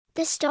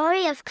The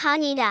Story of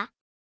Conn-Eda.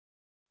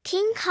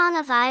 King Conn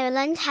of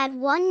Ireland had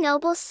one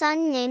noble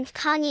son named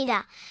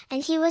Conn-Eda,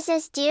 and he was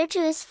as dear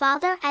to his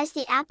father as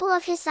the apple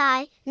of his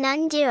eye,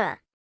 none dearer.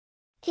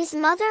 His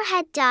mother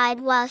had died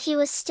while he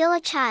was still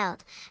a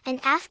child, and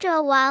after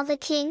a while the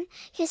king,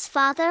 his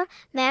father,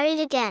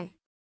 married again.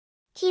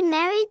 He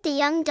married the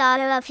young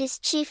daughter of his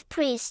chief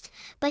priest,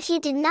 but he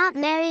did not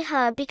marry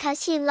her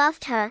because he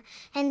loved her,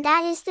 and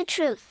that is the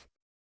truth.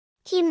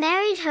 He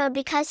married her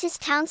because his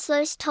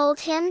counselors told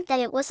him that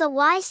it was a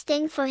wise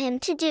thing for him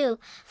to do,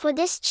 for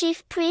this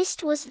chief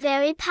priest was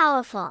very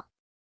powerful.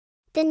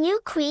 The new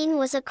queen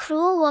was a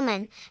cruel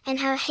woman,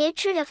 and her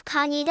hatred of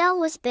Conn-Eda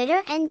was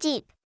bitter and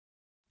deep.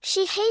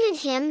 She hated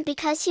him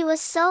because he was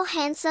so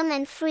handsome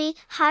and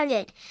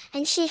free-hearted,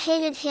 and she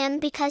hated him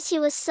because he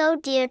was so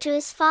dear to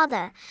his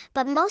father,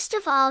 but most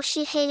of all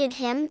she hated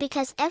him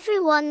because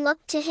everyone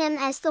looked to him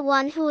as the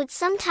one who would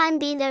sometime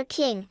be their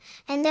king,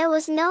 and there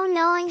was no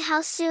knowing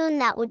how soon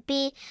that would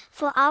be,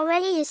 for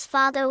already his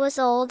father was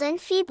old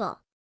and feeble.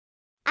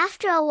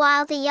 After a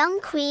while the young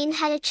queen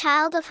had a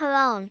child of her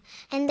own,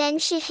 and then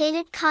she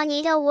hated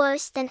Conn-Eda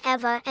worse than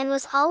ever and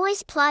was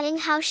always plotting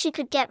how she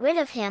could get rid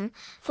of him,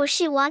 for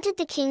she wanted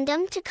the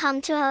kingdom to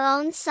come to her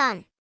own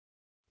son.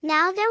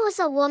 Now there was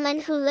a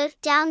woman who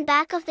lived down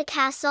back of the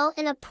castle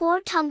in a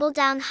poor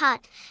tumble-down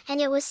hut, and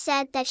it was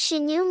said that she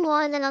knew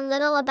more than a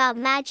little about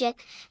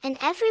magic, and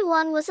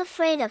everyone was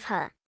afraid of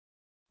her.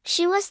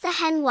 She was the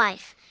hen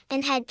wife,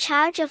 and had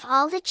charge of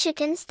all the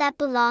chickens that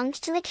belonged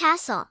to the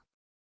castle.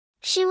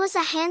 She was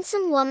a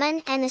handsome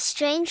woman and a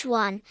strange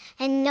one,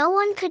 and no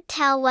one could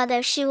tell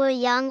whether she were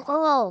young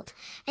or old,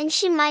 and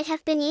she might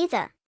have been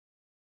either.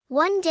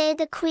 One day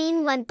the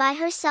queen went by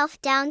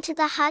herself down to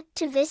the hut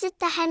to visit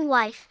the hen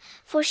wife,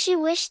 for she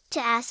wished to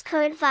ask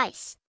her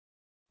advice.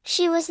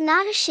 She was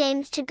not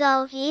ashamed to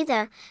go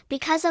either,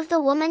 because of the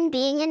woman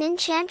being an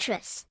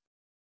enchantress.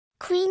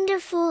 "Queen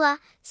Derfula,"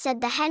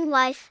 said the hen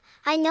wife,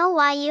 "I know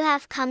why you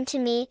have come to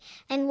me,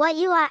 and what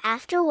you are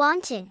after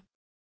wanting."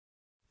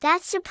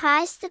 That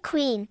surprised the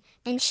queen,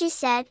 and she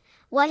said,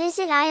 "What is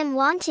it I am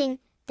wanting,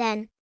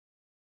 then?"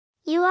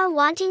 "You are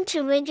wanting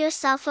to rid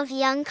yourself of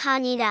young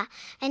Conn-Eda,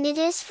 and it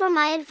is for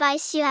my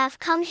advice you have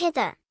come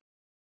hither.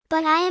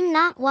 But I am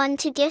not one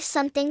to give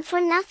something for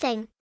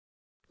nothing.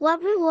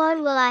 What reward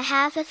will I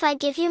have if I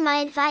give you my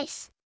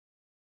advice?"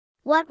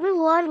 "What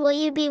reward will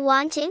you be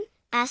wanting?"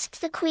 asked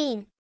the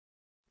queen.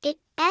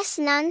 "It's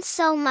none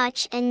so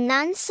much and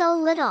none so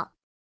little.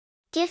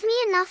 Give me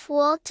enough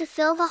wool to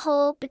fill the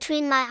hole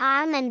between my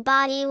arm and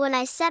body when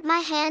I set my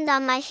hand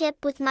on my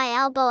hip with my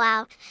elbow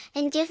out,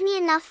 and give me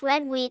enough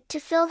red wheat to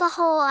fill the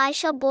hole I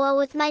shall bore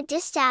with my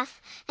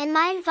distaff, and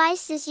my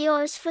advice is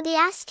yours for the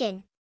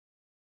asking."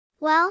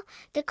 Well,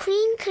 the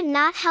queen could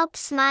not help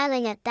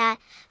smiling at that,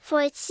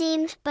 for it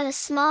seemed but a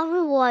small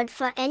reward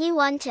for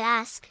anyone to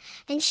ask,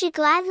 and she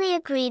gladly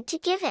agreed to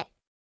give it.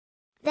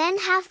 "Then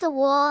have the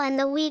wool and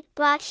the wheat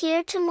brought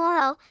here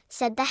tomorrow,"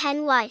 said the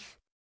hen wife.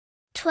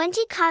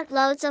 20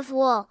 cartloads of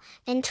wool,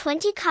 and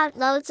 20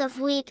 cartloads of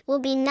wheat will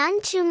be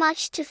none too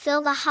much to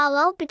fill the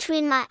hollow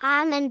between my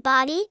arm and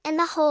body and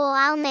the hole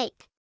I'll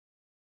make."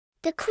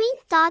 The queen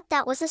thought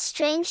that was a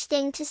strange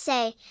thing to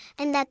say,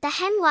 and that the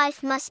hen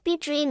wife must be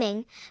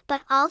dreaming,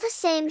 but all the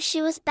same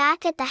she was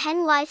back at the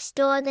hen wife's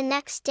door the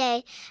next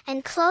day,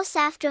 and close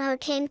after her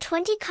came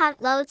 20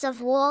 cartloads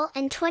of wool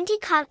and 20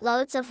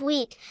 cartloads of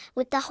wheat,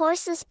 with the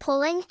horses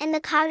pulling and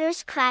the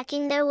carters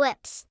cracking their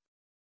whips.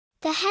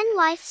 The hen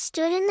wife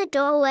stood in the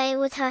doorway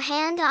with her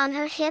hand on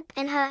her hip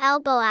and her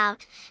elbow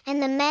out, and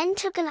the men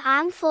took an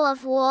armful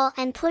of wool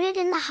and put it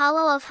in the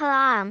hollow of her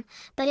arm,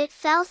 but it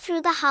fell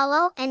through the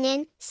hollow and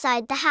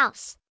inside the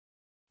house.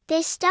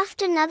 They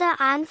stuffed another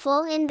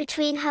armful in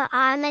between her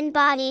arm and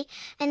body,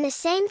 and the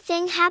same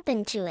thing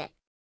happened to it.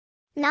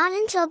 Not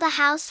until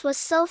the house was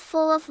so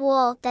full of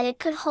wool that it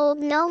could hold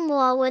no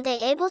more were they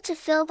able to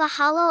fill the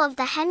hollow of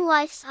the hen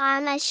wife's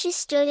arm as she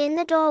stood in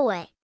the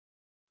doorway.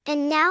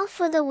 "And now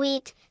for the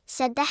wheat,"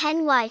 said the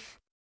hen wife.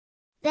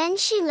 Then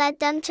she led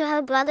them to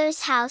her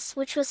brother's house,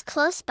 which was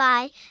close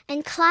by,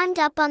 and climbed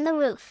up on the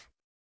roof.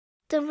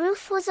 The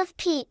roof was of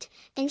peat,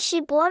 and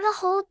she bored a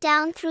hole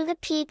down through the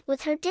peat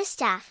with her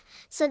distaff,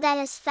 so that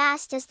as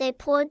fast as they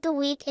poured the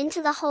wheat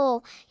into the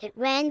hole, it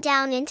ran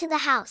down into the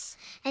house,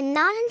 and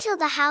not until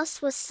the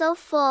house was so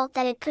full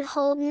that it could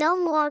hold no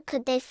more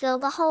could they fill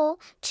the hole,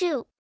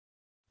 too.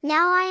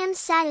 "Now I am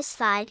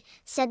satisfied,"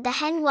 said the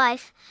hen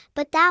wife,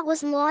 but that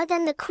was more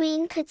than the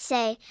queen could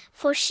say,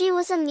 for she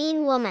was a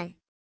mean woman.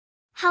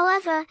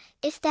 However,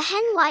 if the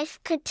hen wife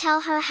could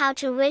tell her how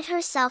to rid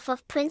herself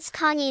of Prince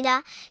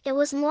Conn-Eda, it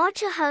was more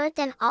to her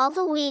than all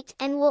the wheat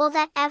and wool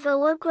that ever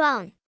were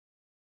grown.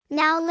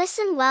 "Now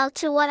listen well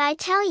to what I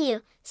tell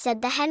you,"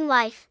 said the hen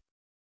wife.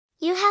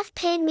 "You have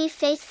paid me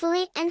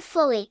faithfully and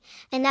fully,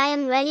 and I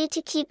am ready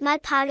to keep my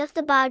part of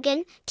the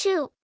bargain,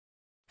 too.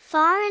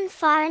 Far and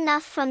far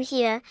enough from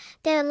here,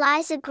 there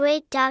lies a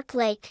great dark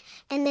lake,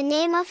 and the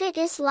name of it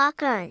is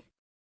Loch Earn.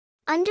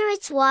 Under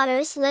its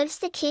waters lives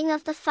the king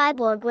of the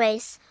Fiborg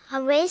race,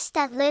 a race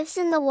that lives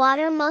in the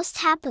water most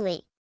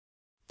happily.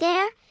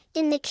 There,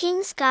 In the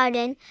king's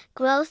garden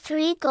grow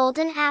 3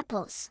 golden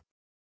apples.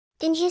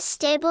 In his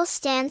stable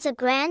stands a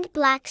grand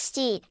black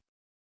steed.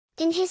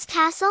 In his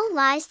castle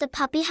lies the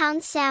puppy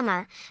hound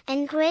Samar,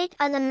 and great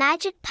are the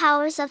magic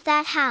powers of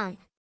that hound.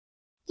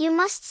 You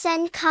must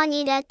send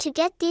Conn-Eda to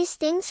get these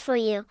things for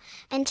you,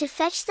 and to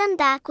fetch them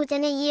back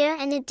within a year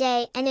and a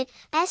day, and it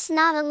is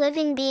not a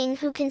living being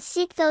who can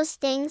seek those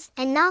things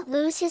and not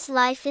lose his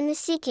life in the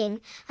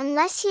seeking,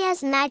 unless he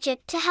has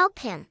magic to help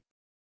him.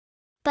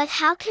 But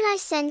how can I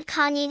send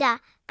Conn-Eda?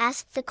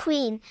 Asked the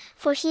queen,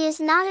 for he is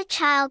not a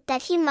child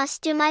that he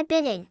must do my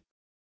bidding.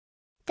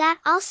 That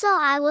also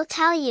I will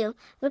tell you,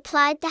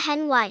 replied the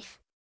hen wife.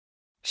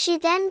 She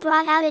then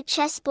brought out a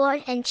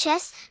chessboard and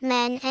chess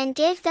men and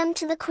gave them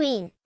to the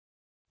queen.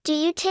 Do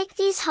you take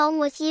these home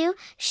with you,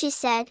 she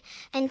said,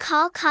 and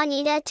call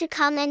Conn-Eda to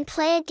come and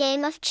play a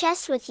game of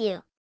chess with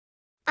you.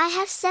 I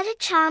have set a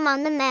charm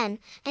on the men,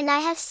 and I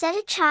have set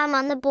a charm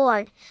on the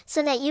board,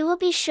 so that you will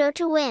be sure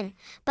to win,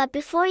 but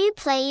before you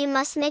play you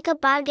must make a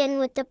bargain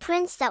with the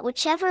prince that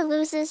whichever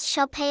loses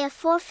shall pay a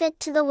forfeit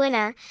to the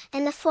winner,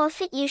 and the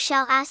forfeit you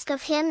shall ask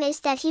of him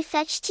is that he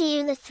fetch to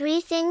you the 3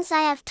 things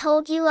I have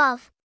told you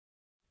of.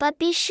 But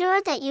be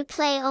sure that you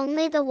play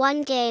only the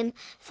one game,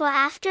 for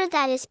after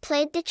that is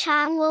played the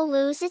charm will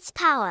lose its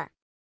power.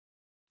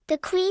 The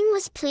queen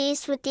was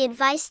pleased with the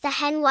advice the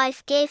hen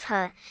wife gave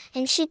her,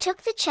 and she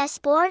took the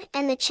chessboard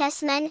and the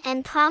chessmen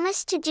and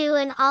promised to do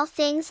in all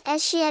things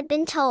as she had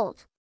been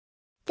told.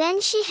 Then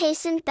she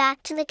hastened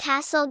back to the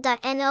castle,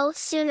 and no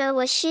sooner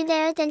was she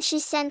there than she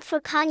sent for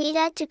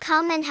Conn-Eda to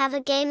come and have a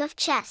game of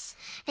chess,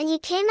 and he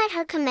came at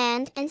her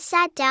command and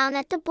sat down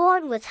at the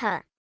board with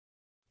her.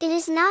 It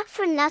is not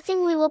for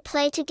nothing we will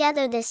play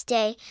together this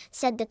day,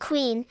 said the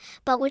queen,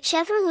 but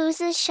whichever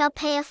loses shall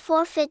pay a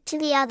forfeit to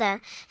the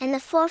other, and the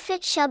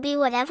forfeit shall be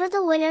whatever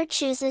the winner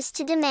chooses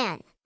to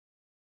demand.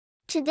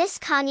 To this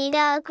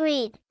Conn-Eda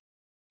agreed.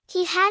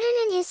 He had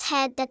it in his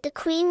head that the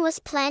queen was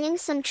planning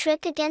some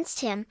trick against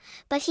him,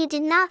 but he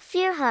did not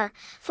fear her,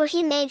 for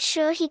he made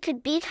sure he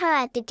could beat her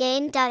at the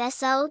game.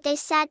 So they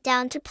sat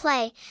down to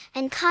play,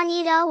 and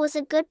Conn-Eda was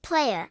a good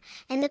player,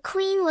 and the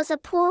queen was a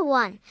poor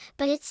one,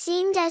 but it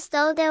seemed as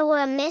though there were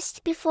a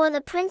mist before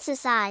the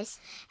prince's eyes,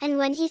 and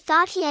when he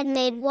thought he had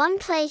made one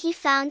play he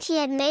found he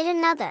had made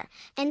another,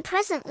 and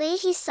presently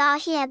he saw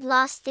he had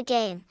lost the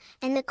game,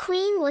 and the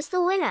queen was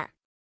the winner.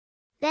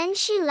 Then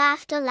she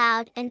laughed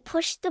aloud and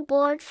pushed the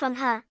board from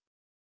her.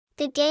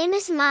 The game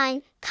is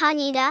mine,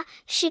 Conn-Eda,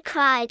 she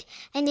cried,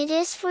 and it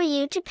is for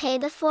you to pay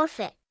the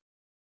forfeit.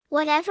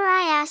 Whatever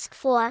I ask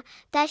for,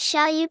 that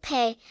shall you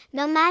pay,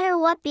 no matter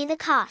what be the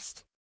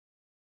cost.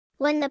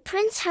 When the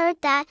prince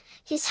heard that,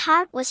 his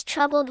heart was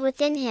troubled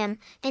within him,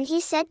 and he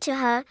said to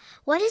her,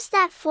 What is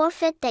that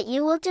forfeit that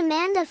you will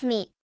demand of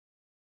me?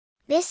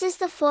 This is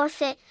the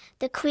forfeit,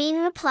 the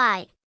queen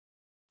replied.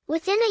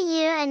 Within a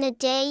year and a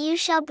day you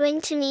shall bring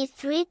to me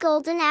 3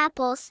 golden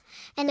apples,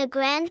 and a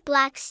grand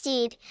black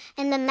steed,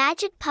 and the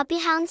magic puppy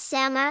hound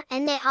Samar,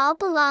 and they all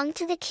belong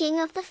to the king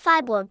of the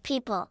Fiborg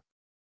people.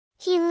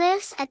 He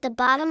lives at the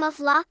bottom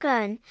of Loch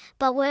Erne,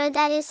 but where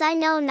that is I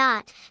know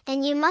not,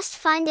 and you must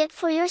find it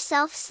for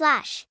yourself.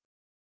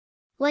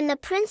 When the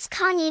prince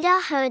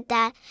Conn-Eda heard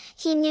that,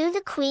 he knew the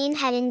queen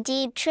had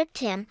indeed tricked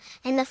him,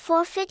 and the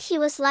forfeit he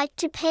was like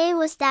to pay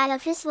was that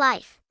of his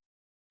life.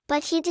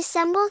 But he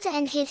dissembled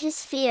and hid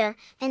his fear,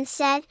 and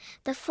said,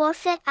 The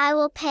forfeit I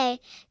will pay,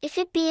 if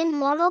it be in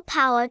mortal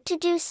power to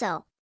do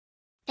so.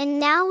 And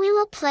now we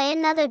will play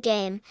another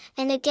game,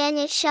 and again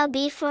it shall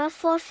be for a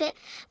forfeit,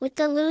 with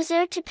the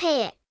loser to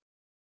pay it.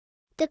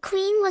 The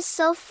queen was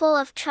so full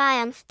of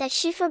triumph that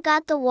she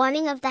forgot the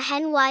warning of the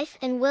hen wife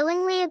and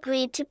willingly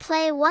agreed to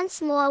play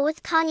once more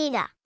with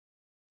Conn-Eda.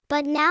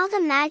 But now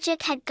the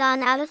magic had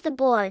gone out of the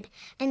board,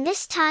 and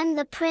this time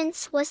the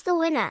prince was the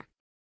winner.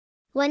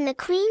 When the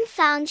queen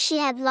found she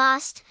had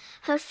lost,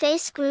 her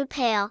face grew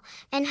pale,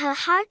 and her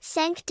heart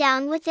sank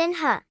down within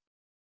her.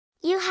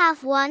 You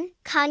have won,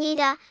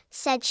 Conn-Eda,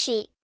 said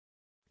she.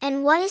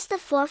 And what is the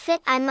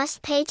forfeit I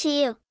must pay to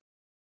you?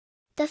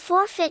 The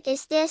forfeit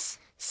is this,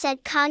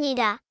 said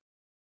Conn-Eda.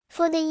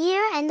 For the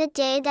year and the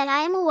day that I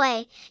am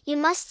away, you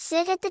must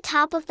sit at the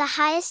top of the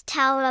highest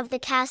tower of the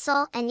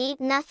castle and eat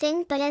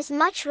nothing but as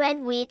much red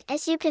wheat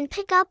as you can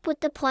pick up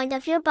with the point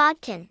of your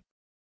bodkin.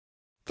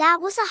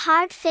 That was a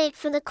hard fate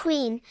for the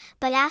queen,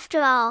 but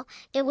after all,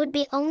 it would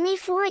be only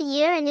for a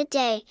year and a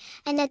day,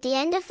 and at the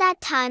end of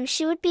that time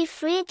she would be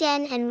free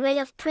again and rid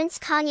of Prince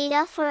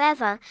Conn-Eda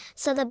forever,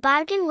 so the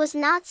bargain was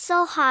not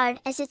so hard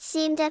as it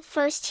seemed at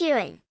first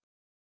hearing.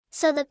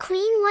 So the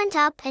queen went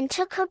up and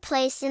took her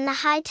place in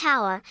the high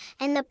tower,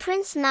 and the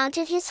prince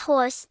mounted his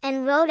horse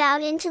and rode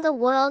out into the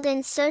world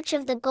in search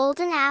of the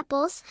golden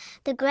apples,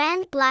 the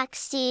grand black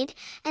steed,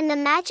 and the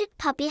magic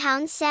puppy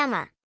hound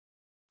Samar.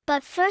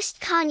 But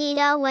first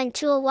Conn-Eda went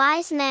to a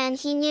wise man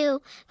he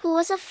knew, who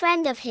was a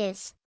friend of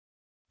his.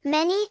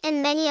 Many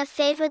and many a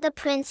favor the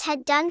prince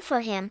had done for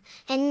him,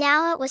 and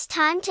now it was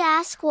time to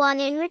ask one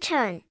in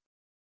return.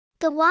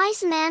 The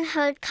wise man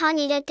heard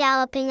Conn-Eda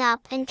galloping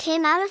up and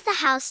came out of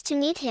the house to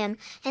meet him,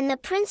 and the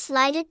prince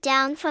lighted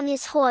down from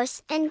his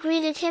horse and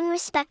greeted him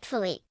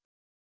respectfully.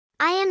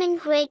 "I am in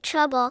great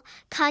trouble,"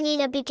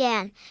 Conn-Eda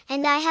began,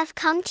 "and I have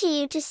come to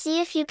you to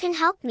see if you can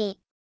help me."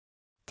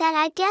 "That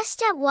I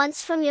guessed at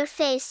once from your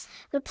face,"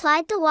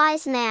 replied the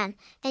wise man,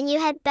 "and you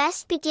had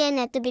best begin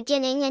at the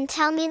beginning and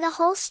tell me the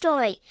whole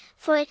story,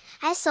 for it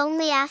is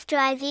only after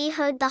I've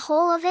heard the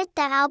whole of it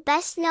that I'll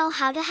best know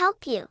how to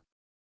help you."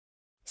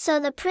 So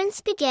the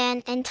prince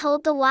began and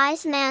told the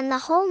wise man the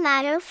whole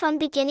matter from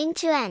beginning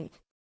to end.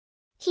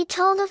 He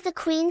told of the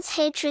queen's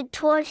hatred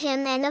toward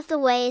him and of the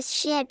ways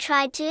she had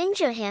tried to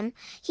injure him.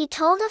 He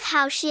told of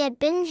how she had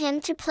bidden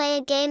him to play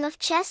a game of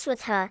chess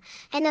with her,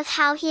 and of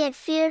how he had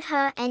feared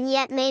her and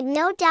yet made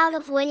no doubt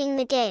of winning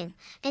the game.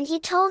 And he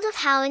told of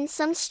how in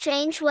some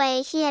strange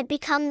way he had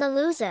become the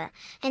loser,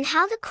 and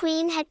how the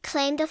queen had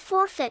claimed a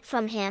forfeit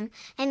from him,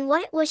 and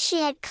what it was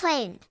she had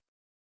claimed.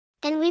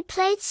 And we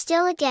played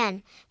still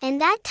again,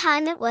 and that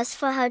time it was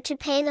for her to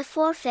pay the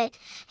forfeit,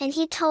 and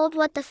he told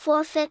what the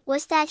forfeit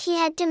was that he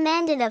had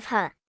demanded of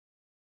her.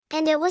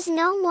 "And it was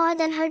no more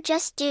than her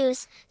just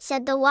dues,"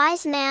 said the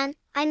wise man.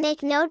 "I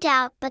make no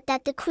doubt but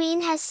that the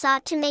queen has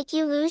sought to make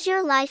you lose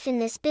your life in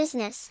this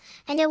business,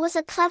 and it was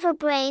a clever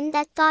brain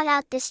that thought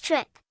out this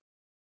trick.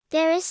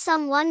 There is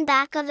some one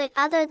back of it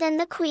other than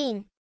the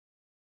queen."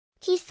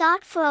 He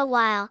thought for a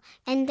while,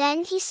 and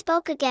then he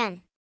spoke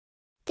again.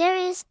 "There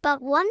is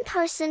but one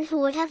person who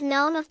would have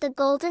known of the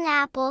golden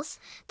apples,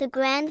 the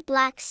grand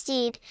black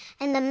steed,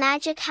 and the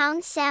magic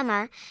hound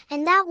Samar,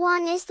 and that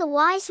one is the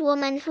wise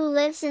woman who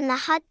lives in the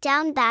hut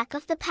down back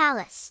of the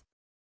palace.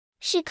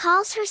 She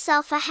calls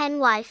herself a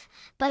henwife,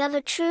 but of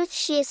a truth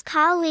she is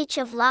Carl-Leach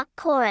of Loch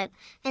Corrib,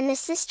 and the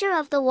sister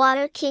of the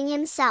Water King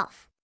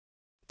himself.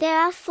 There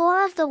are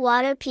 4 of the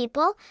Water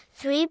people,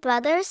 3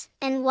 brothers,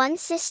 and 1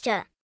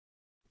 sister.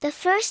 The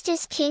first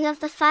is king of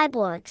the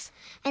Fiborgs,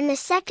 and the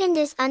second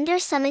is under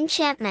some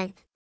enchantment.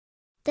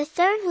 The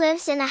third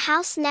lives in a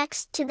house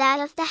next to that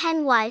of the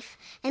henwife,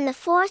 and the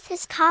fourth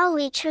is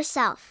Carl-Leach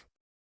herself.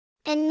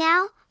 And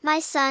now,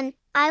 my son,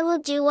 I will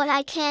do what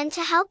I can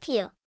to help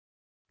you.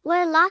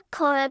 Where Loch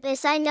Corrib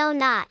is I know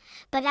not,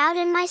 but out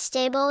in my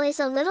stable is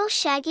a little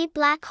shaggy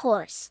black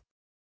horse.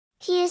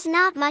 He is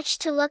not much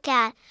to look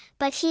at,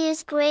 but he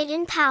is great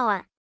in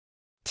power.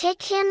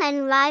 Take him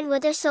and ride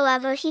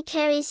whithersoever he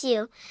carries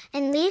you,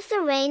 and leave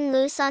the rein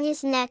loose on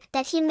his neck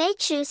that he may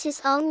choose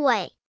his own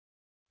way.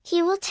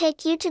 He will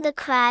take you to the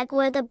crag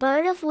where the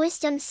bird of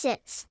wisdom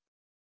sits.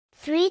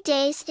 3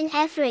 days in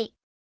every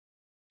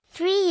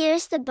 3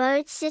 years the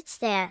bird sits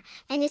there,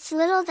 and it's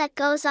little that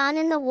goes on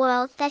in the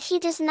world that he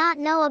does not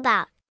know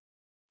about.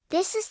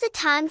 This is the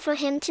time for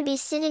him to be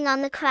sitting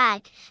on the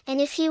crag, and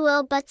if he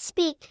will but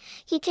speak,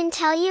 he can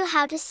tell you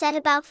how to set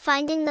about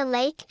finding the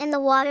lake and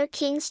the Water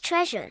King's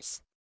treasures."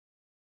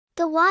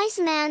 The wise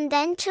man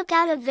then took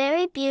out a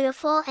very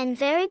beautiful and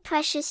very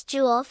precious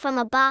jewel from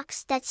a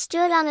box that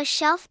stood on a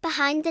shelf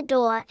behind the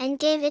door and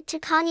gave it to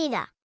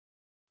Conn-Eda.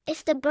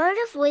 "If the bird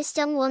of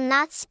wisdom will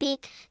not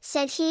speak,"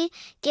 said he,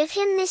 "give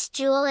him this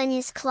jewel in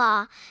his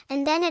claw,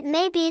 and then it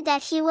may be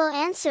that he will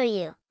answer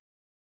you."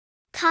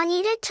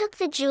 Conn-Eda took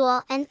the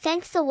jewel and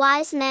thanked the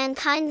wise man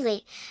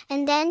kindly,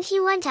 and then he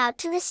went out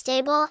to the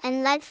stable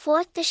and led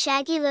forth the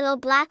shaggy little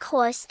black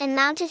horse and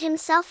mounted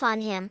himself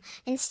on him,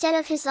 instead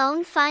of his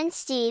own fine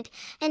steed,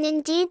 and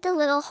indeed the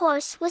little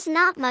horse was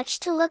not much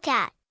to look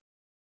at.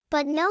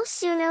 But no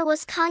sooner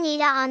was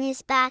Conn-Eda on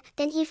his back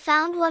than he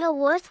found what a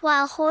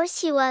worthwhile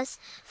horse he was,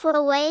 for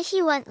away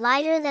he went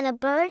lighter than a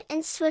bird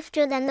and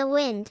swifter than the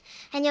wind,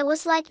 and it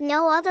was like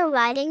no other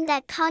riding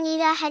that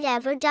Conn-Eda had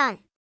ever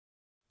done.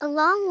 A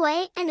long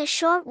way and a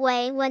short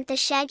way went the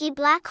shaggy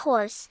black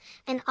horse,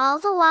 and all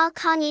the while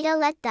Conn-Eda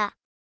let the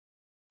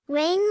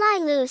rein lie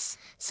loose,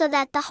 so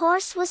that the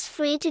horse was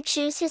free to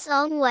choose his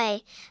own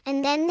way,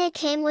 and then they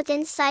came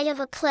within sight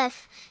of a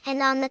cliff,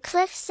 and on the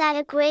cliff sat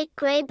a great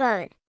grey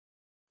bird.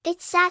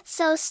 It sat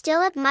so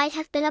still it might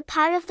have been a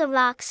part of the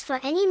rocks for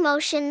any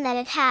motion that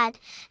it had,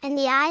 and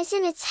the eyes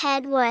in its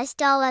head were as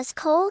dull as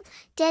cold,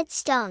 dead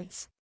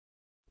stones.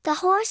 The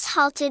horse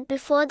halted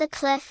before the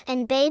cliff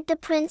and bade the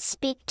prince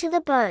speak to the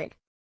bird.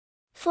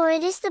 "For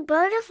it is the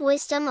bird of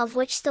wisdom of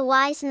which the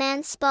wise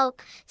man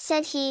spoke,"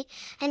 said he,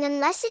 "and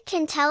unless it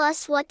can tell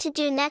us what to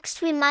do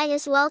next we might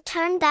as well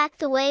turn back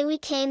the way we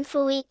came,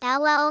 for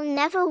we'll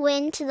never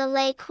win to the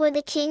lake where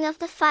the king of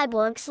the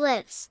Fiborgs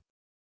lives."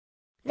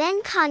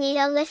 Then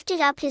Conn-Eda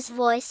lifted up his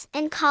voice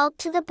and called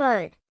to the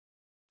bird.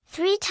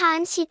 3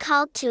 times he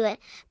called to it,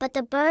 but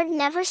the bird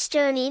never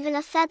stirred even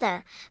a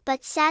feather,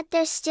 but sat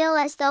there still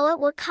as though it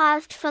were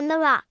carved from the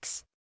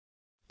rocks.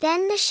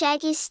 Then the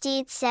shaggy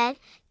steed said,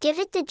 "Give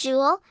it the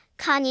jewel,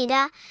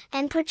 Conn-Eda,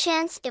 and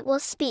perchance it will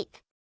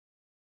speak."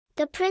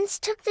 The prince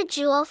took the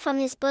jewel from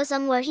his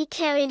bosom where he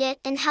carried it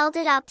and held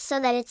it up so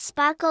that it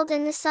sparkled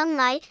in the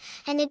sunlight,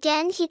 and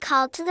again he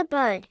called to the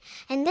bird,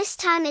 and this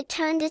time it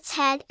turned its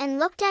head and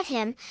looked at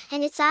him,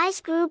 and its eyes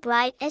grew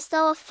bright as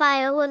though a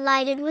fire were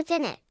lighted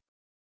within it.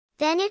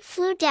 Then it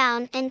flew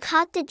down and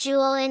caught the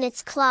jewel in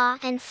its claw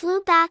and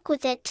flew back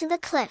with it to the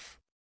cliff.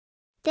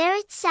 There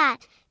it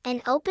sat,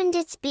 and opened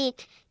its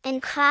beak,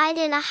 and cried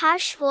in a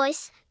harsh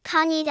voice,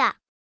 "Conn-Eda!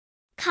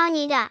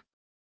 Conn-Eda!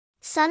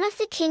 Son of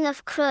the king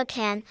of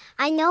Cruachan,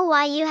 I know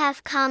why you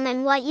have come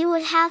and what you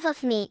would have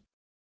of me.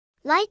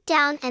 Light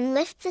down and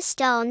lift the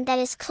stone that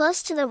is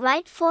close to the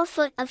right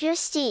forefoot of your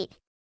steed.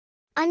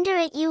 Under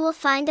it you will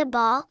find a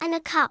ball and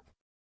a cup.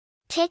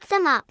 Take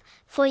them up,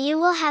 for you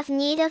will have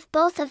need of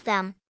both of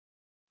them.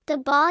 The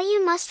ball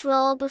you must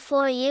roll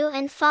before you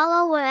and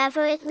follow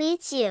wherever it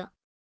leads you.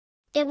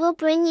 It will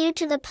bring you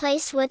to the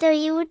place whither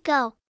you would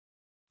go.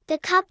 The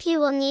cup you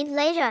will need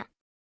later."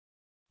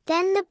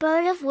 Then the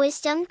bird of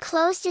wisdom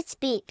closed its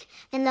beak,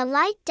 and the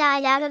light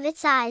died out of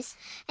its eyes,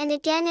 and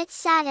again it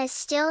sat as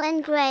still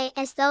and gray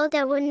as though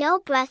there were no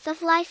breath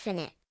of life in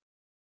it.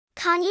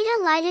 Conn-Eda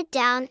lighted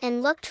down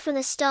and looked for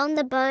the stone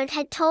the bird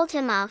had told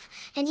him of,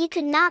 and he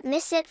could not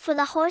miss it, for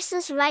the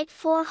horse's right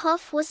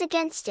forehoof was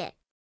against it.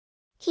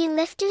 He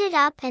lifted it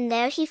up, and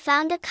there he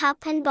found a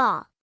cup and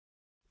ball.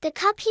 The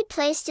cup he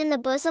placed in the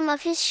bosom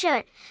of his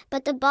shirt,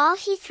 but the ball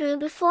he threw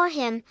before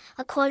him,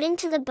 according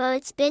to the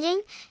bird's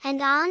bidding,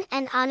 and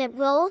on it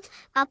rolled,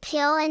 up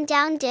hill and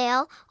down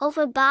dale,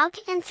 over bog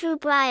and through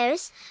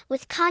briars,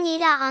 with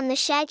Conn-Eda on the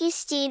shaggy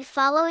steed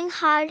following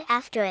hard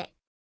after it.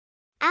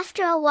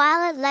 After a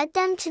while it led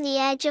them to the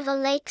edge of a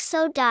lake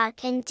so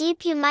dark and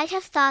deep you might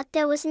have thought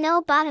there was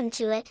no bottom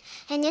to it,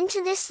 and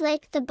into this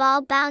lake the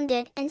ball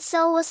bounded and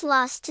so was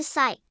lost to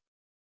sight.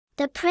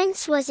 The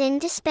prince was in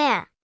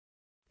despair.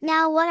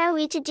 "Now what are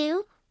we to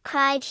do?"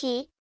 cried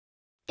he.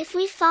 "If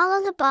we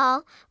follow the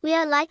ball, we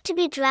are like to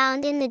be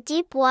drowned in the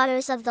deep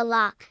waters of the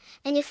loch,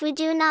 and if we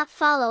do not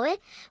follow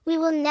it, we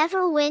will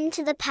never win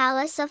to the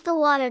palace of the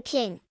Water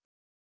King."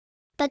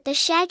 But the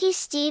shaggy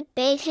steed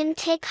bade him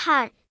take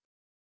heart.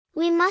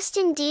 "We must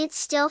indeed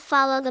still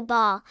follow the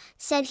ball,"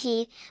 said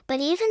he, "but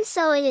even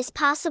so it is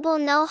possible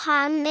no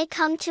harm may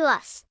come to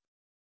us.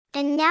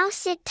 And now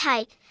sit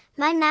tight,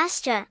 my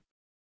master."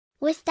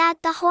 With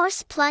that the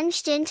horse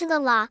plunged into the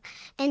loch,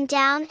 and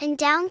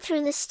down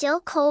through the still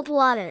cold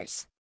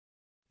waters.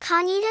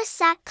 Conn-Eda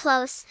sat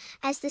close,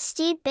 as the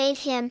steed bade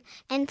him,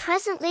 and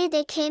presently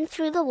they came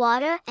through the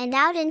water and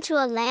out into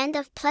a land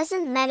of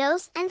pleasant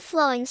meadows and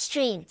flowing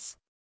streams.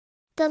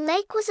 The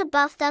lake was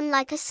above them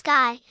like a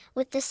sky,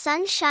 with the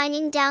sun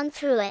shining down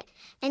through it,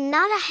 and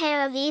not a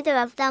hair of either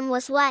of them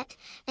was wet,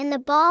 and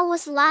the ball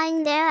was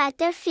lying there at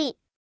their feet.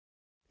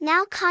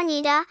 "Now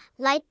Conn-Eda,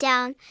 light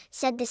down,"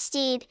 said the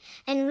steed,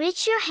 "and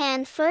reach your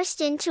hand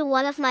first into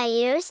one of my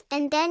ears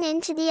and then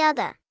into the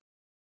other.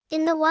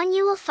 In the one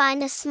you will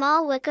find a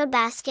small wicker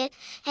basket,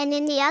 and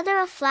in the other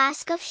a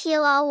flask of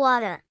heal-all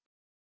water.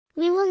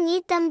 We will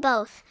need them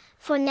both,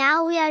 for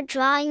now we are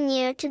drawing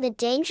near to the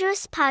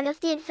dangerous part of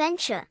the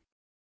adventure."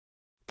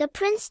 The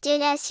prince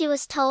did as he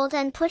was told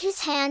and put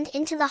his hand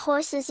into the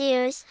horse's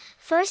ears,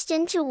 first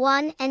into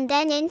one and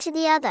then into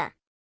the other.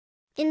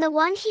 In the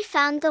one he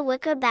found the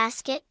wicker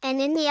basket,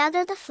 and in the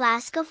other the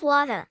flask of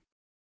water.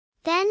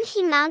 Then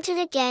he mounted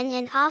again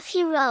and off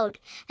he rode,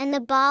 and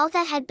the ball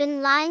that had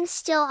been lying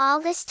still all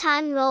this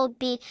time rolled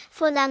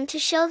before them to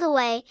show the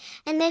way,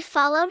 and they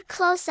followed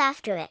close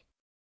after it.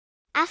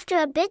 After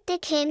a bit they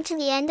came to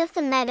the end of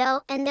the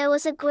meadow, and there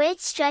was a great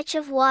stretch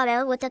of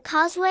water with a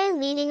causeway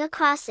leading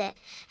across it,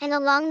 and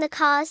along the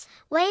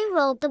causeway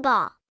rolled the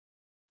ball.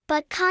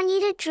 But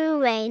Conn-Eda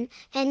drew rein,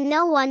 and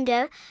no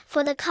wonder,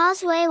 for the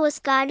causeway was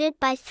guarded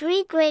by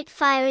 3 great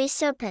fiery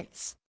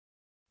serpents.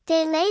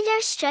 They lay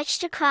there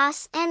stretched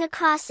across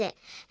it,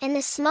 and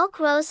the smoke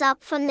rose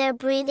up from their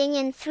breathing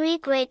in 3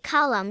 great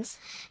columns,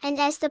 and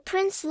as the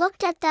prince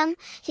looked at them,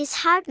 his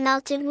heart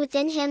melted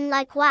within him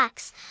like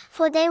wax,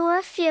 for they were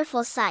a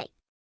fearful sight.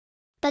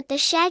 But the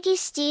shaggy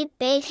steed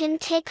bade him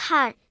take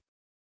heart.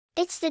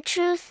 "It's the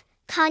truth,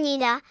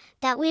 Conn-Eda,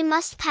 that we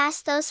must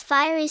pass those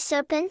fiery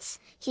serpents,"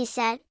 he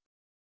said.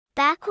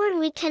 "Backward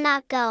we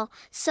cannot go,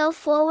 so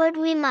forward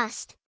we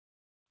must.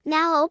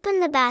 Now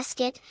open the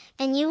basket,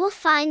 and you will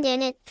find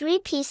in it 3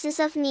 pieces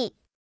of meat.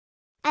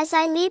 As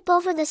I leap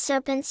over the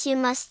serpents you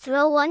must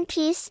throw 1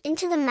 piece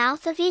into the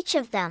mouth of each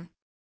of them.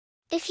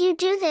 If you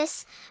do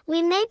this,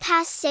 we may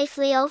pass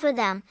safely over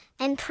them,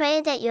 and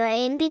pray that your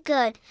aim be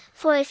good,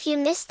 for if you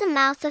miss the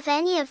mouth of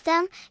any of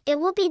them, it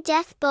will be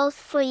death both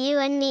for you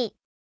and me."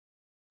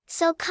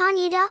 So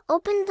Conn-Eda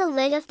opened the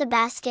lid of the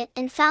basket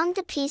and found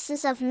the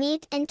pieces of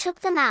meat and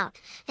took them out,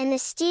 and the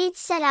steed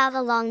set out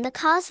along the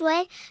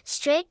causeway,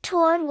 straight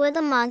toward where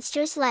the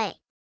monsters lay.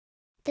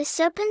 The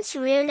serpents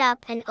reared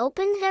up and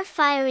opened their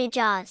fiery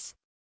jaws.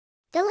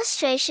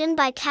 Illustration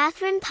by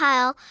Catherine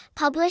Pyle,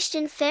 published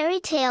in Fairy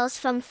Tales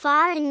from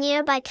Far and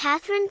Near by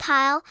Catherine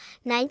Pyle,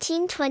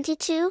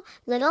 1922,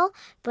 Little,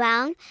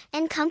 Brown,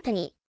 and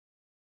Company.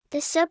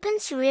 The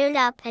serpents reared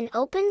up and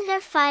opened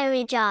their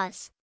fiery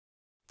jaws.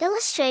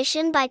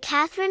 Illustration by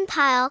Catherine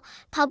Pyle,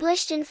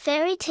 published in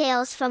Fairy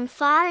Tales from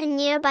Far and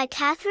Near by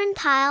Catherine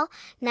Pyle,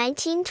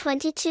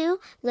 1922,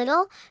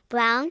 Little,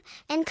 Brown,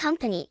 and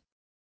Company.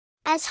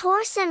 As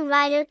horse and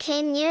rider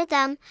came near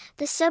them,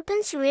 the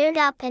serpents reared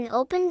up and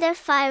opened their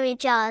fiery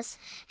jaws,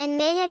 and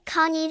made at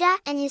Conn-Eda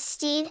and his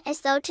steed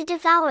as though to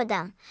devour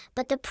them.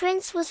 But the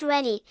prince was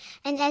ready,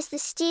 and as the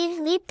steed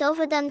leaped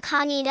over them,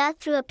 Conn-Eda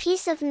threw a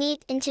piece of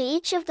meat into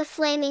each of the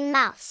flaming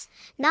mouths.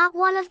 Not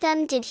one of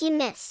them did he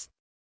miss.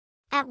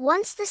 At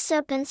once the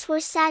serpents were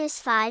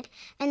satisfied,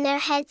 and their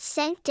heads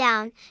sank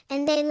down,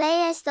 and they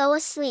lay as though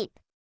asleep.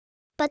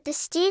 But the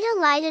steed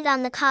alighted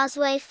on the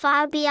causeway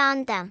far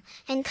beyond them,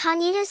 and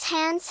Conn-Eda's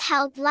hands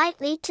held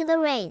lightly to the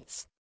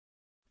reins.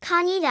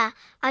 "Conn-Eda,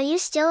 are you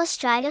still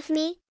astride of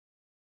me?"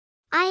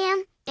 "I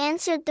am,"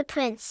 answered the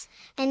prince,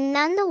 "and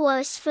none the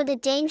worse for the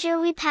danger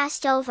we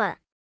passed over."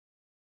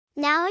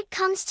 "Now it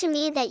comes to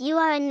me that you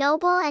are a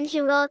noble and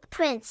heroic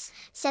prince,"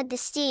 said the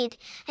steed,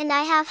 "and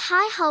I have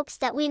high hopes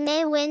that we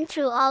may win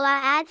through all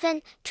our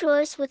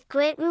adventures with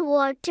great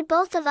reward to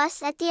both of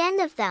us at the end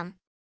of them."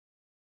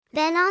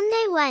 Then on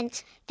they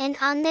went, and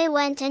on they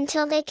went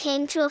until they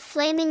came to a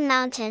flaming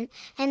mountain,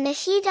 and the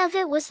heat of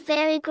it was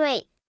very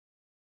great.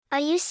 "Are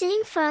you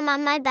sitting firm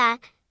on my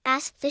back?"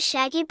 asked the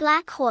shaggy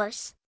black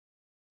horse.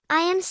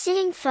 "I am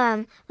sitting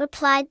firm,"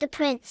 replied the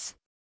prince.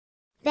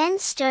 "Then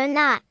stir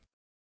not.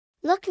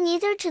 Look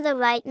neither to the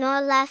right nor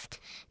left,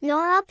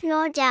 nor up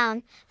nor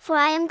down, for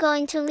I am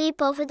going to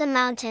leap over the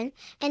mountain,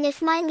 and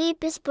if my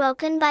leap is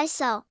broken by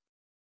so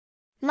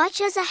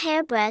much as a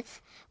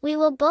hairbreadth, we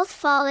will both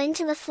fall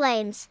into the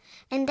flames,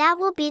 and that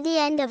will be the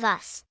end of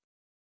us."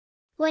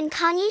 When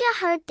Conn-Eda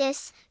heard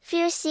this,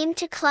 fear seemed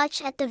to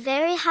clutch at the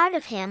very heart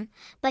of him,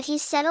 but he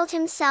settled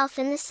himself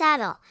in the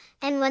saddle,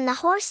 and when the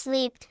horse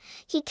leaped,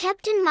 he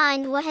kept in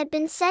mind what had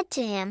been said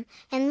to him,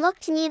 and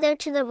looked neither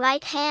to the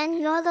right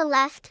hand nor the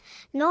left,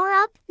 nor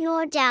up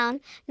nor down,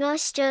 nor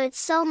stirred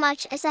so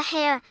much as a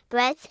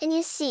hair-breadth in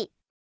his seat.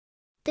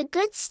 The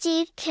good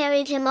steed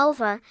carried him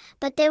over,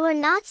 but they were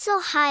not so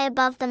high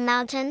above the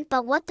mountain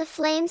but what the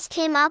flames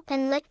came up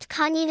and licked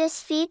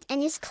Conn-Eda's feet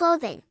and his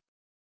clothing.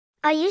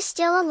 "Are you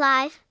still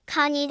alive,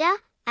 Conn-Eda?"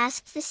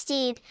 asked the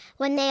steed,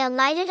 when they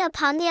alighted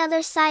upon the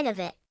other side of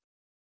it.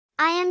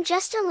 "I am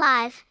just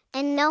alive,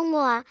 and no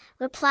more,"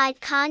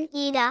 replied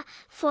Conn-Eda,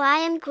 "for I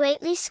am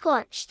greatly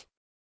scorched."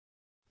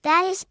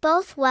 "That is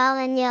both well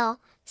and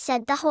ill,"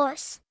 said the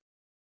horse.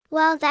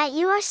 "Well that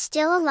you are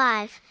still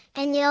alive,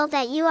 and ill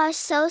that you are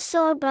so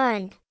sore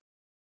burned.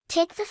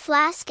 Take the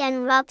flask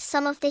and rub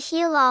some of the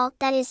heal-all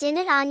that is in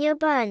it on your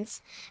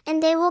burns,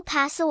 and they will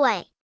pass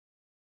away."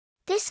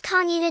 This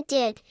Conn-Eda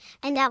did,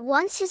 and at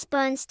once his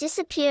burns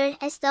disappeared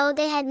as though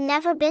they had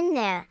never been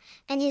there,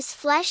 and his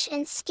flesh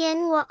and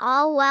skin were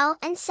all well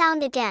and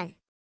sound again.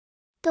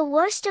 "The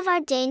worst of our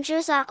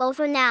dangers are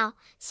over now,"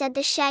 said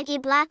the shaggy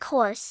black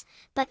horse,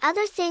 "but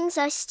other things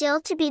are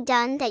still to be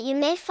done that you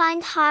may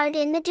find hard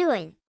in the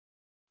doing.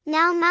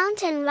 Now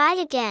mount and ride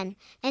again,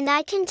 and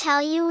I can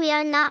tell you we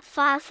are not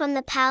far from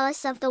the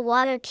palace of the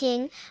Water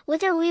King,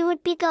 whither we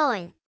would be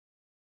going."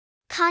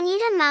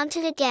 Conn-Eda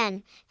mounted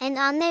again, and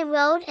on they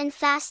rode and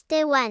fast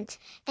they went,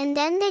 and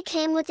then they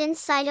came within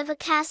sight of a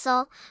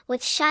castle,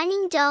 with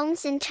shining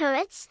domes and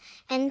turrets,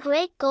 and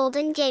great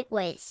golden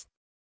gateways.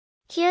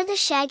 Here the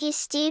shaggy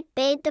steed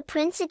bade the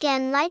prince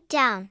again light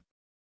down.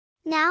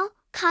 "Now,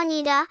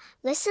 Conn-Eda,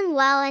 listen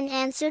well and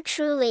answer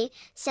truly,"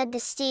 said the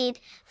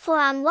steed, "for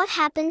on what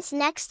happens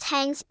next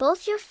hangs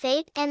both your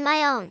fate and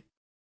my own.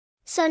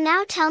 So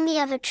now tell me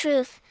of a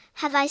truth,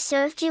 have I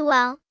served you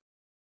well?"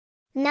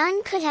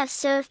 "None could have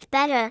served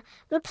better,"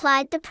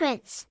 replied the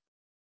prince.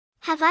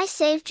 "Have I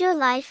saved your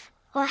life,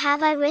 or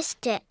have I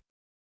risked it?"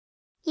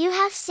 "You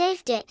have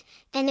saved it,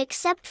 and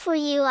except for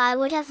you I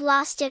would have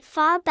lost it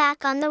far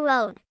back on the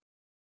road.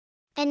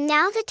 And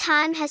now the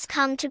time has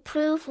come to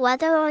prove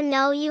whether or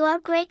no you are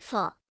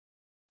grateful.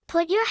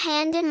 Put your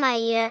hand in my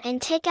ear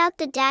and take out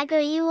the dagger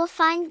you will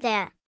find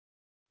there.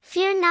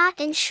 Fear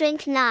not and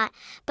shrink not,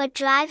 but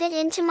drive it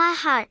into my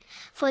heart,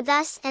 for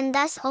thus and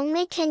thus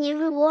only can you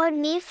reward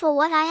me for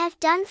what I have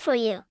done for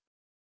you."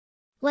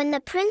 When the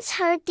prince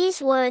heard these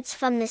words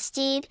from the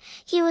steed,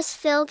 he was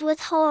filled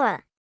with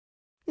horror.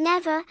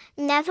 "Never,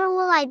 never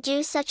will I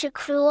do such a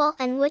cruel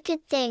and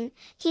wicked thing,"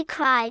 he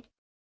cried.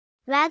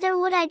 "Rather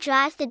would I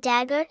drive the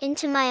dagger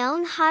into my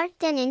own heart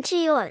than into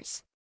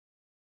yours."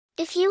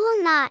 "If you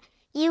will not,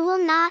 you will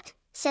not,"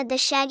 said the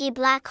shaggy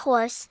black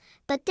horse,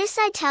 "but this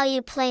I tell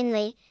you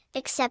plainly,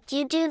 except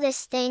you do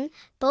this thing,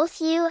 both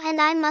you and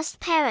I must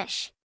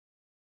perish."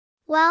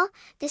 Well,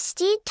 the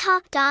steed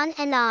talked on,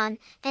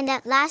 and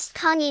at last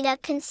Conn-Eda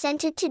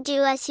consented to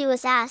do as he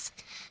was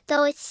asked,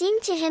 though it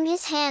seemed to him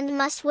his hand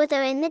must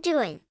wither in the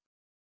doing.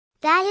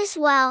 "That is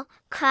well,"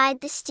 cried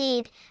the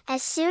steed,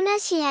 as soon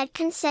as he had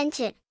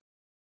consented.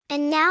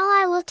 "And now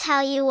I will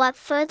tell you what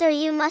further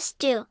you must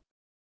do.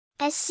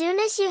 As soon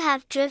as you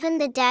have driven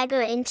the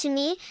dagger into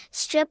me,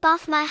 strip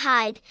off my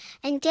hide,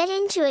 and get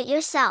into it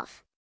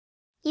yourself.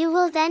 You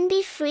will then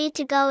be free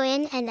to go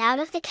in and out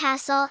of the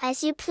castle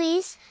as you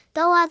please,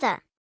 though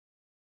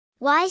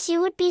otherwise you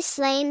would be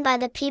slain by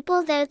the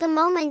people there the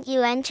moment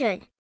you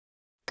entered.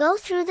 Go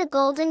through the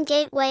golden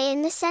gateway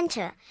in the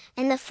center,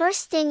 and the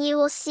first thing you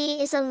will see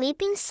is a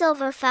leaping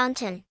silver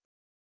fountain.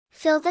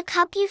 Fill the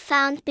cup you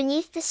found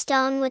beneath the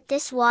stone with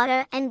this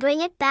water and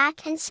bring it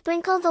back and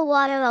sprinkle the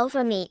water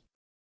over me.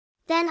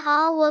 Then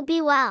all will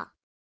be well.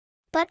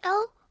 But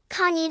oh,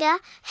 Conn-Eda,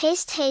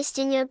 haste haste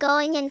in your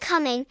going and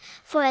coming,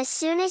 for as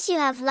soon as you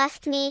have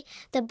left me,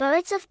 the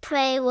birds of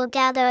prey will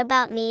gather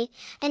about me,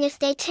 and if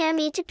they tear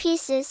me to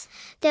pieces,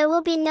 there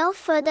will be no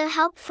further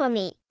help for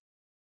me.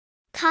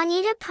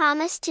 Conn-Eda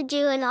promised to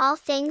do in all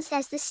things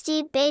as the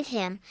steed bade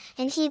him,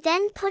 and he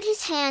then put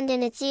his hand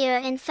in its ear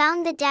and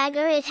found the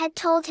dagger it had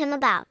told him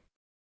about.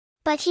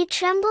 But he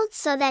trembled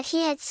so that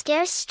he had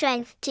scarce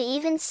strength to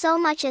even so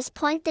much as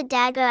point the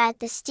dagger at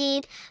the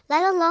steed,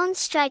 let alone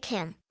strike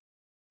him.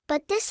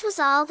 But this was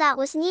all that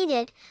was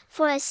needed,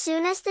 for as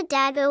soon as the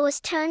dagger was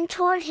turned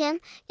toward him,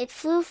 it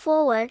flew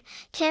forward,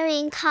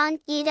 carrying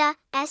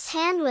Conn-Eda's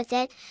hand with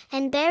it,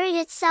 and buried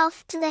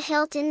itself to the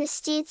hilt in the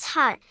steed's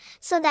heart,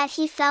 so that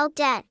he fell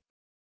dead.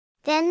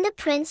 Then the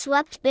prince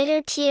wept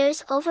bitter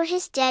tears over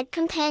his dead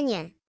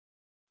companion.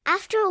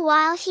 After a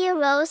while he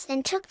arose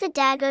and took the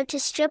dagger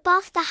to strip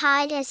off the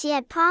hide as he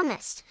had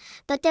promised,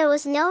 but there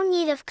was no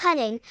need of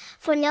cutting,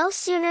 for no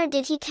sooner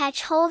did he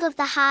catch hold of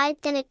the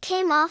hide than it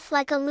came off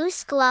like a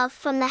loose glove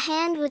from the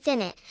hand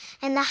within it,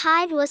 and the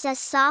hide was as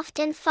soft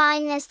and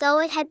fine as though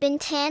it had been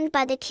tanned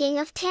by the king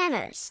of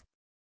tanners.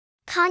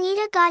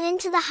 Conn-Eda got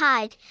into the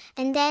hide,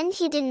 and then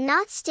he did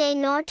not stay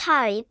nor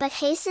tarry but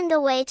hastened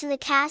away to the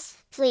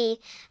castle,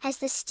 as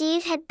the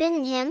steed had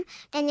bidden him,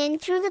 and in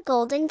through the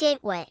golden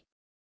gateway.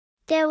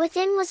 There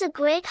within was a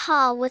great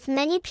hall with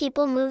many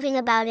people moving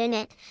about in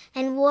it,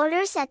 and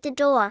warders at the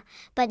door,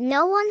 but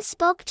no one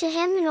spoke to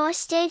him nor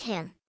stayed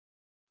him.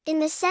 In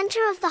the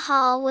center of the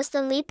hall was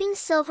the leaping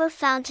silver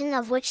fountain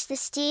of which the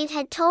steed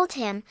had told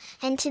him,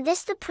 and to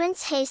this the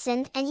prince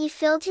hastened and he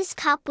filled his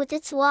cup with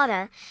its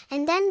water,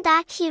 and then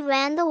back he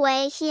ran the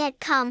way he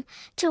had come,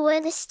 to where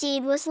the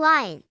steed was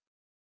lying.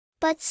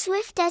 But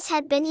swift as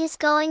had been his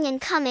going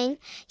and coming,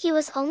 he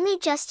was only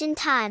just in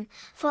time,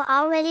 for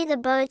already the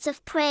birds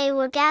of prey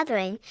were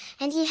gathering,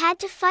 and he had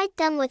to fight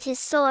them with his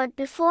sword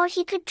before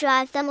he could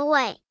drive them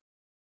away.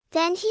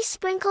 Then he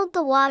sprinkled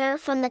the water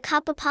from the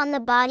cup upon the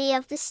body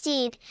of the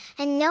steed,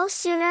 and no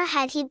sooner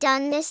had he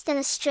done this than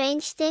a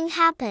strange thing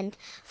happened,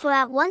 for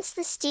at once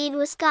the steed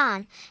was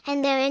gone,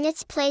 and there in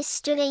its place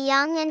stood a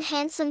young and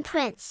handsome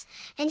prince,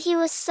 and he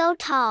was so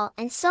tall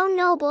and so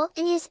noble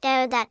in his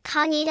air that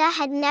Conn-Eda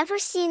had never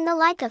seen the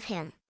like of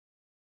him.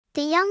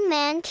 The young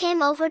man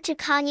came over to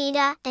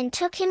Conn-Eda and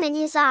took him in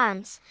his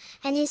arms,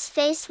 and his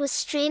face was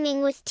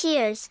streaming with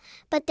tears,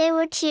 but they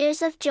were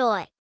tears of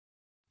joy.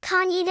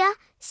 "Conn-Eda,"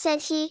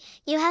 said he,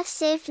 "you have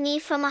saved me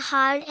from a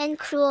hard and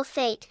cruel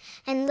fate,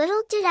 and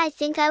little did I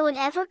think I would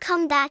ever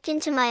come back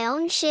into my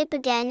own shape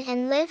again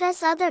and live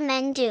as other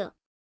men do.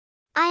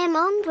 I am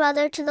own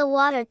brother to the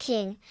Water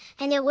King,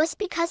 and it was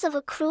because of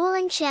a cruel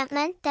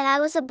enchantment that I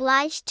was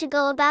obliged to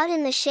go about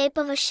in the shape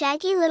of a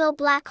shaggy little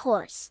black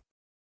horse.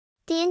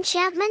 The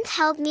enchantment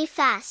held me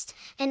fast,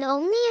 and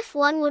only if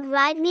one would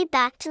ride me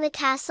back to the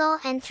castle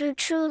and through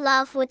true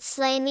love would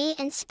slay me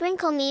and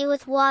sprinkle me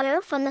with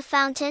water from the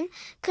fountain,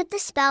 could the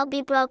spell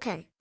be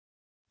broken.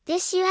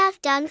 This you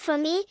have done for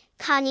me,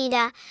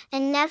 Conn-Eda,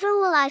 and never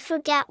will I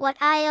forget what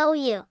I owe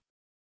you.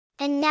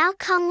 And now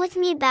come with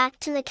me back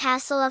to the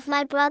castle of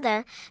my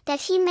brother,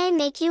 that he may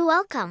make you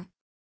welcome."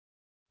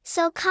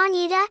 So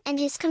Conn-Eda and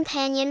his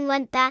companion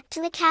went back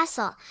to the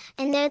castle,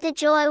 and there the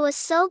joy was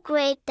so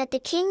great that the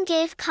king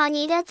gave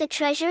Conn-Eda the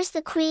treasures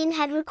the queen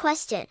had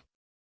requested.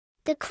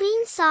 The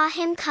queen saw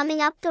him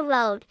coming up the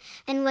road,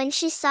 and when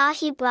she saw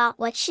he brought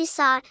what she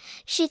sought,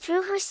 she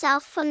threw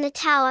herself from the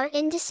tower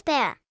in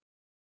despair.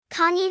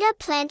 Conn-Eda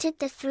planted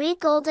the 3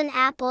 golden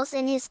apples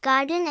in his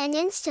garden, and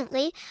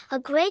instantly a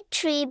great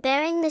tree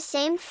bearing the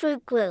same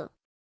fruit grew.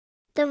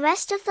 The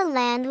rest of the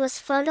land was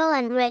fertile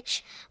and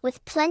rich,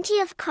 with plenty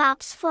of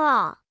crops for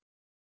all.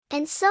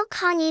 And so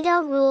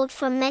Conn-Eda ruled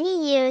for many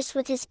years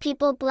with his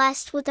people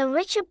blessed with a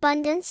rich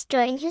abundance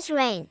during his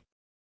reign.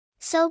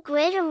 So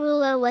great a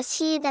ruler was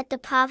he that the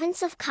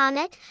province of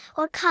Conn-Eda,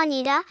 or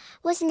Conn-Eda,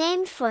 was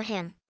named for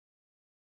him.